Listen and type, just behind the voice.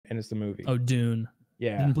is the movie. Oh, Dune.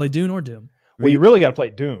 Yeah. Didn't play Dune or Doom. Well, you really got to play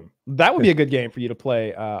Doom. That would be a good game for you to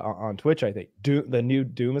play on Twitch, I think. The new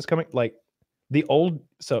Doom is coming. Like the old.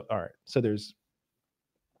 So, all right. So there's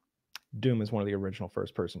Doom is one of the original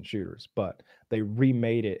first-person shooters, but they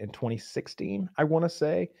remade it in 2016, I want to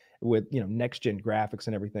say, with next-gen graphics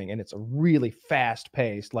and everything, and it's a really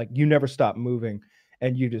fast-paced. Like you never stop moving,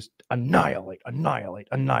 and you just annihilate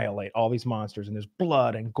all these monsters, and there's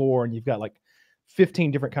blood and gore, and you've got like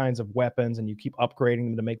 15 different kinds of weapons, and you keep upgrading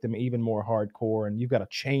them to make them even more hardcore, and you've got a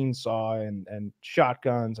chainsaw and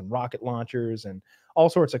shotguns and rocket launchers and all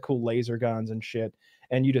sorts of cool laser guns and shit,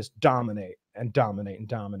 and you just dominate and dominate and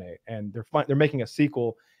dominate. And they're making a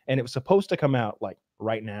sequel, and it was supposed to come out like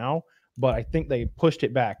right now, but I think they pushed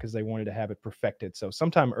it back because they wanted to have it perfected. So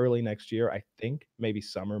sometime early next year, I think, maybe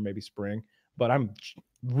summer, maybe spring. But I'm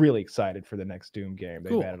really excited for the next Doom game.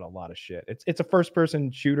 They've added a lot of shit. It's a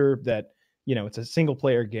first-person shooter that, it's a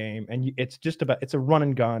single-player game, and it's a run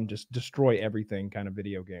and gun, just destroy everything kind of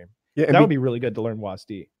video game. Yeah, that would be really good to learn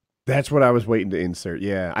WASD. That's what I was waiting to insert.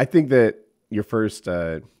 Yeah, I think that your first,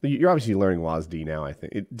 you're obviously learning WASD now, I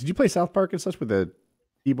think. Did you play South Park and such with a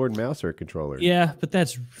keyboard and mouse or a controller? Yeah, but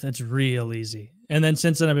that's real easy. And then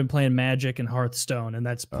since then, I've been playing Magic and Hearthstone, and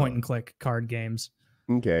that's point-and-click card games.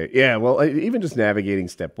 Okay, yeah, well, even just navigating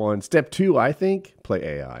step 1. Step 2, I think, play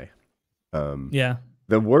AI. Yeah.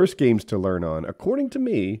 The worst games to learn on, according to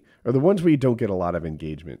me, are the ones where you don't get a lot of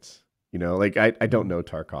engagements. Like I don't know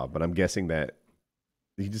Tarkov, but I'm guessing that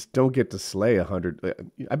you just don't get to slay 100.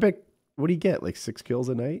 I bet, what do you get, like 6 kills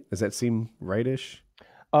a night? Does that seem rightish?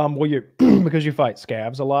 Well, you're because you fight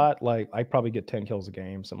scavs a lot. Like I probably get 10 kills a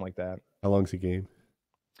game, something like that. How long's the game?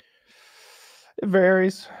 It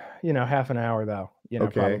varies. Half an hour though.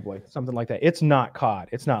 Probably something like that. It's not COD.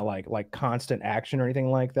 It's not like constant action or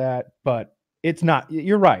anything like that. But it's not.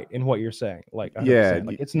 You're right in what you're saying. Like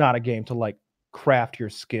it's not a game to like craft your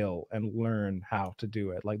skill and learn how to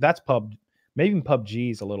do it. Like that's maybe even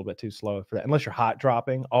PUBG is a little bit too slow for that. Unless you're hot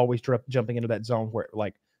dropping, always jumping into that zone where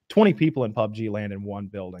like 20 people in PUBG land in one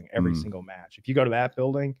building every single match. If you go to that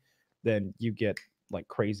building, then you get like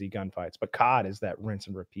crazy gunfights. But COD is that rinse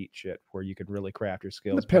and repeat shit where you could really craft your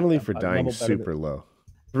skills. The penalty for dying is super low.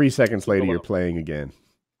 3 seconds later, you're playing again.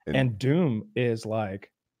 And Doom is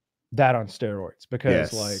like that on steroids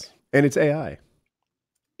because and it's AI.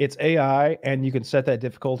 It's AI, and you can set that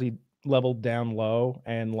difficulty level down low,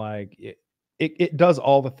 and like it does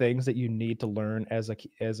all the things that you need to learn as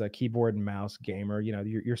a keyboard and mouse gamer.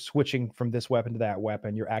 You're switching from this weapon to that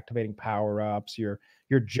weapon. You're activating power-ups. You're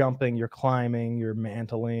jumping. You're climbing. You're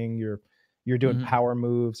mantling. You're doing power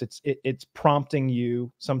moves. It's prompting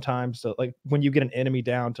you sometimes to, like, when you get an enemy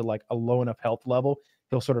down to like a low enough health level,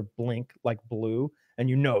 he'll sort of blink like blue, and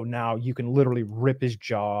now you can literally rip his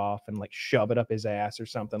jaw off and like shove it up his ass or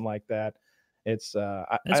something like that. It's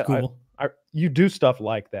that's cool. You do stuff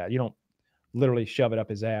like that. You don't literally shove it up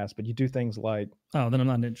his ass, but you do things like, then I'm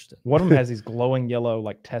not interested. One of them has these glowing yellow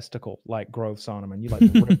like testicle like growths on him, and you like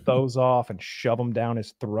rip those off and shove them down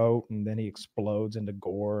his throat, and then he explodes into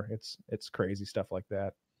gore. It's crazy stuff like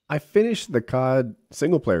that. I finished the COD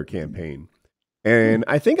single player campaign, and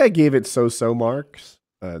I think I gave it so marks.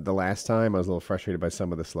 The last time I was a little frustrated by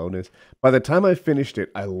some of the slowness. By the time I finished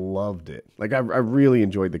it, I loved it. Like I really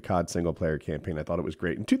enjoyed the COD single player campaign. I thought it was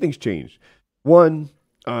great. And 2 things changed. One,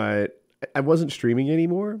 I wasn't streaming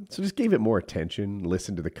anymore, so just gave it more attention,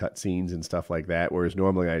 listened to the cutscenes and stuff like that, whereas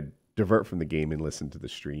normally I'd divert from the game and listen to the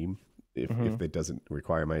stream if it doesn't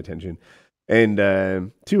require my attention. And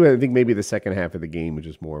 2, I think maybe the second half of the game was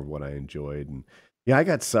just more of what I enjoyed. And yeah, I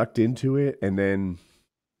got sucked into it, and then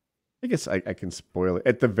I guess I can spoil it.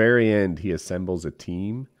 At the very end, he assembles a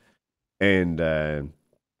team, and they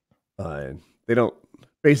don't...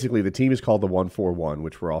 Basically, the team is called the 141,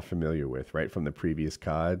 which we're all familiar with, right, from the previous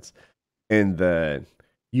CODs. And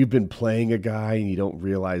you've been playing a guy, and you don't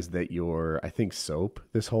realize that you're, I think, Soap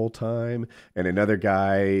this whole time. And another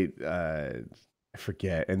guy, I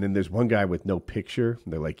forget. And then there's one guy with no picture.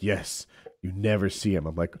 And they're like, yes, you never see him.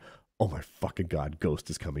 I'm like, oh my fucking God, Ghost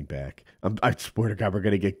is coming back. I swear to God, we're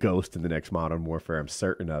going to get Ghost in the next Modern Warfare. I'm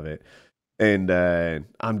certain of it. And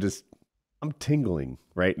I'm tingling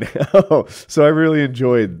right now. So I really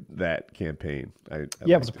enjoyed that campaign. It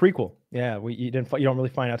was a prequel. Yeah, you don't really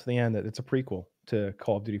find out to the end that it's a prequel to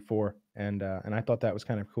Call of Duty 4, and I thought that was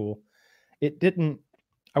kind of cool.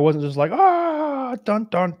 I wasn't just like dun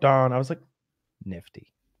dun dun. I was like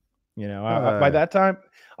nifty, by that time.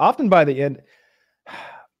 Often by the end,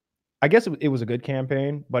 I guess it was a good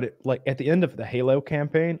campaign, but like at the end of the Halo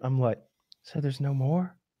campaign, I'm like, so there's no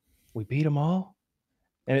more? We beat them all?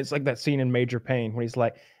 And it's like that scene in Major Payne when he's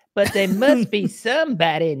like, but there must be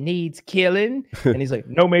somebody needs killing. And he's like,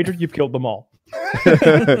 no, Major, you've killed them all.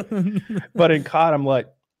 But in COD, I'm like,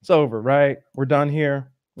 it's over, right? We're done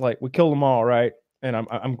here. Like, we killed them all, right? And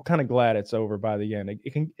I'm kind of glad it's over by the end.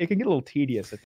 It can get a little tedious at